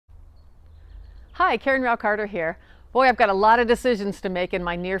Hi, Karen Rauch here. Boy, I've got a lot of decisions to make in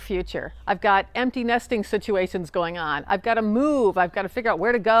my near future. I've got empty nesting situations going on. I've got to move. I've got to figure out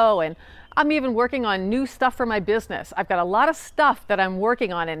where to go. And I'm even working on new stuff for my business. I've got a lot of stuff that I'm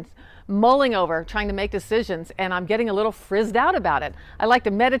working on and mulling over, trying to make decisions, and I'm getting a little frizzed out about it. I like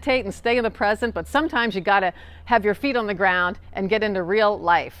to meditate and stay in the present, but sometimes you got to have your feet on the ground and get into real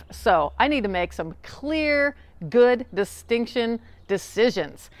life. So I need to make some clear, good distinction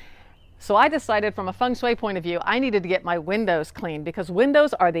decisions. So I decided from a feng shui point of view, I needed to get my windows cleaned because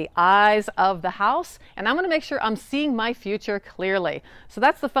windows are the eyes of the house, and I'm going to make sure I'm seeing my future clearly. So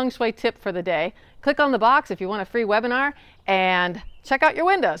that's the feng shui tip for the day. Click on the box if you want a free webinar and check out your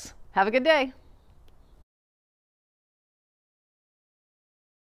windows. Have a good day.